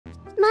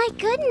My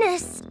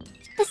goodness,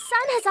 the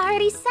sun has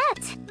already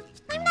set.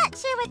 I'm not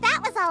sure what that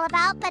was all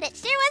about, but it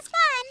sure was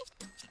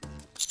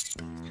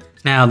fun.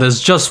 Now,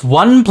 there's just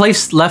one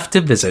place left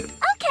to visit.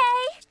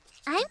 Okay,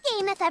 I'm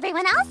game if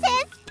everyone else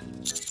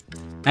is.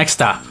 Next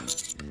stop,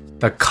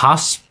 the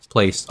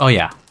cosplay. Oh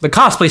yeah, the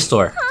cosplay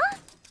store. Huh?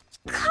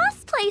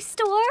 Cosplay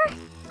store?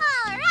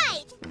 All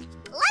right,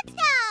 let's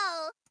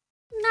go.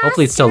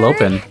 Hopefully it's still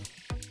Master, open.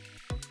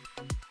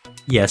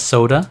 Yes,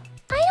 Soda?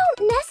 I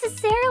don't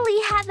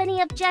necessarily have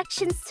any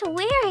objections to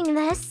wearing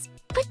this,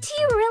 but do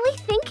you really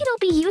think it'll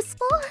be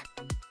useful?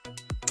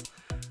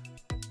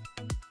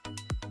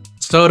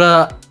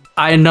 Soda,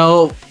 I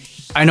know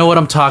what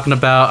I'm talking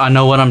about. I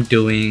know what I'm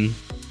doing.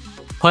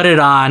 Put it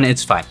on,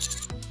 it's fine.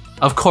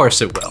 Of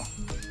course it will.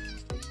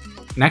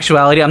 In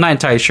actuality, I'm not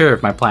entirely sure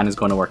if my plan is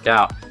going to work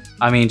out.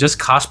 I mean, just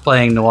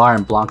cosplaying Noir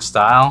and Blanc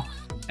style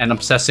and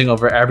obsessing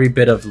over every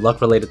bit of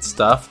luck-related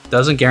stuff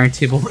doesn't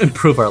guarantee we'll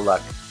improve our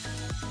luck.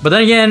 But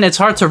then again, it's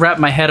hard to wrap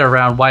my head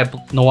around why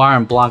Noir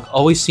and Blanc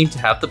always seem to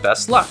have the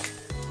best luck.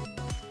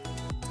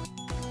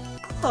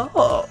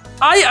 Oh,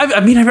 I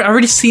mean, I've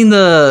already seen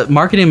the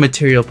marketing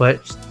material,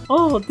 but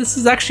oh, this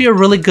is actually a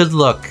really good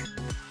look.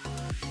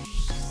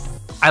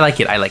 I like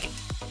it, I like it.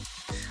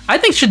 I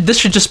think this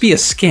should just be a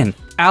skin.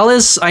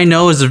 Alice, I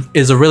know,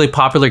 is a really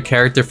popular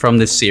character from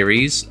this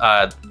series.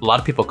 A lot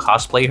of people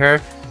cosplay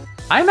her.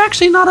 I'm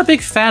actually not a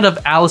big fan of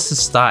Alice's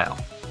style.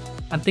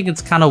 I think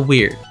it's kind of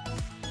weird,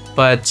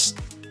 but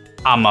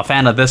I'm a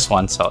fan of this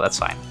one, so that's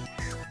fine.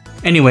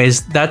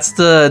 Anyways, this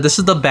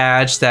is the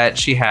badge that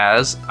she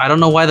has. I don't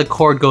know why the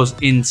cord goes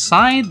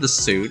inside the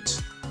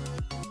suit.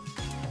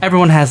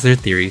 Everyone has their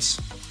theories,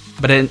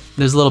 but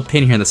there's a little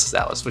pin here that says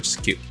Alice, which is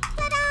cute.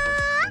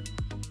 Ta-da!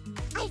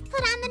 I've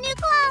put on the new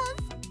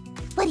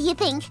clothes. What do you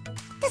think?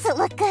 Does it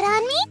look good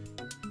on me?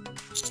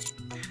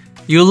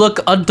 You look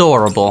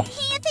adorable.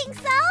 You think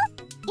so?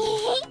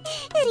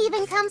 It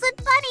even comes with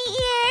bunny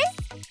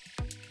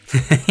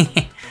ears.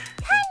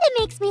 Kinda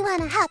makes me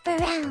wanna hop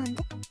around.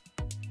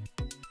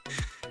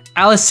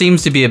 Alice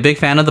seems to be a big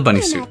fan of the bunny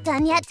You're suit. not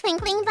done yet,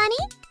 Twinkling Bunny?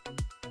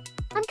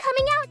 I'm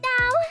coming out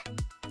now.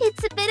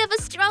 It's a bit of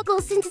a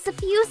struggle since it's a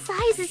few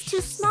sizes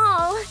too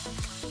small.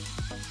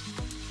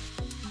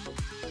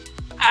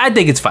 I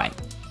think it's fine.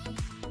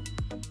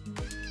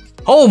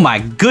 Oh my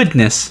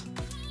goodness.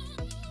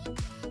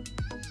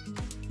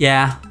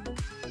 Yeah.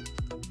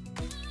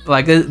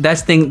 Like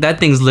that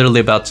thing's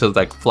literally about to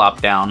like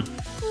flop down.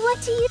 What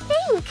do you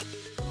think?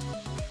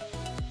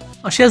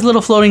 Oh, she has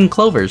little floating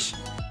clovers.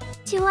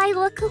 Do I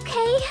look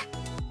okay?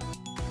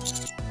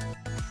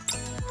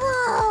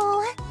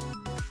 Whoa!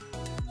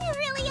 You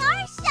really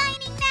are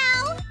shining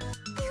now!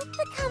 You've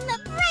become the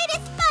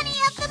brightest bunny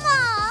of them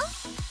all!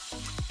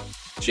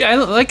 I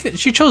like it.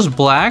 She chose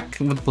black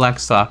with black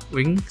stock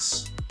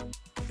wings.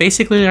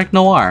 Basically like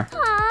Noir.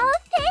 Aw,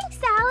 thanks,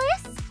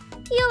 Alice.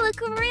 You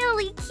look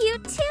really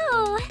cute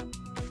too.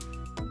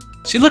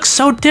 She looks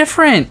so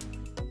different.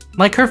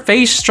 Like her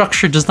face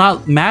structure does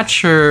not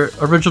match her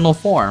original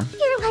form.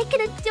 You're like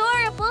an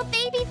adorable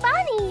baby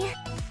bunny.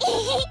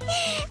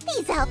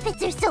 These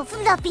outfits are so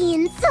fluffy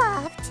and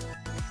soft.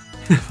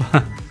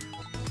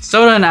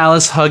 Soda and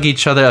Alice hug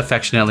each other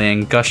affectionately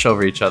and gush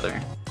over each other.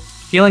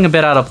 Feeling a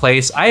bit out of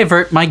place, I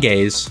avert my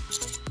gaze.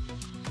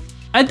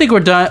 I think we're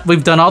done.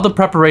 We've done all the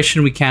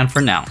preparation we can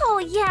for now. Oh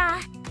yeah,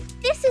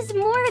 this is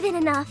more than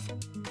enough.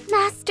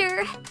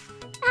 Master,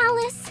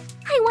 Alice,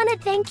 I want to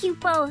thank you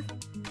both.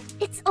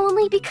 It's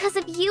only because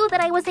of you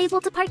that I was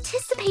able to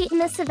participate in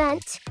this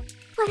event.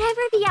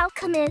 Whatever the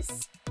outcome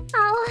is,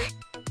 I'll...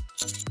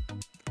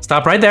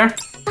 Stop right there.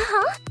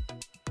 Uh-huh.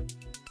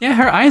 Yeah,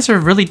 her eyes are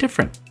really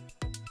different.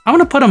 I'm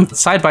gonna put them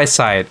side by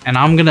side, and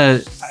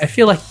I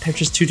feel like they're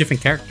just two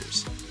different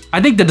characters. I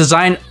think the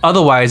design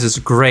otherwise is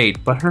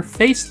great, but her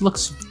face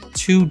looks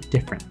too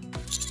different.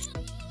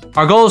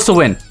 Our goal is to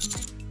win.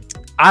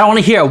 I don't want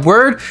to hear a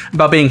word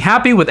about being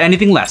happy with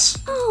anything less.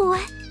 Oh,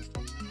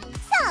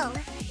 So,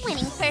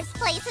 winning first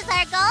place is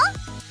our goal?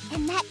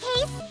 In that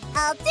case,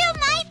 I'll do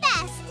my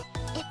best.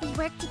 If we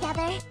work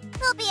together,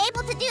 we'll be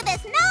able to do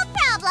this no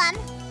problem.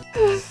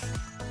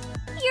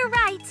 you're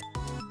right.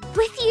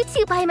 With you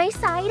two by my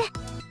side,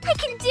 I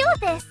can do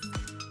this.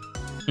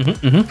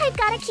 I've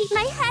got to keep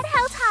my head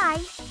held high.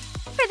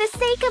 For the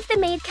sake of the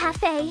Maid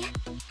Cafe,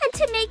 and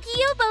to make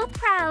you both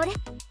proud,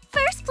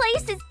 first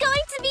place is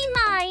going to be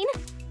mine.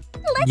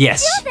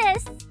 Let's do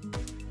this.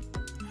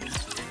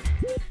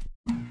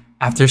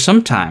 After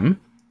some time,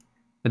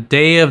 the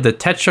day of the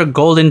Tetra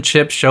Golden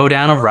Chip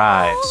Showdown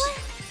arrives. Oh,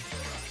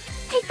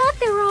 I thought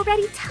there were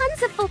already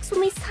tons of folks when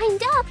we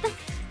signed up, but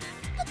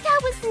that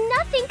was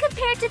nothing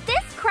compared to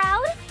this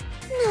crowd.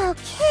 No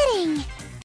kidding.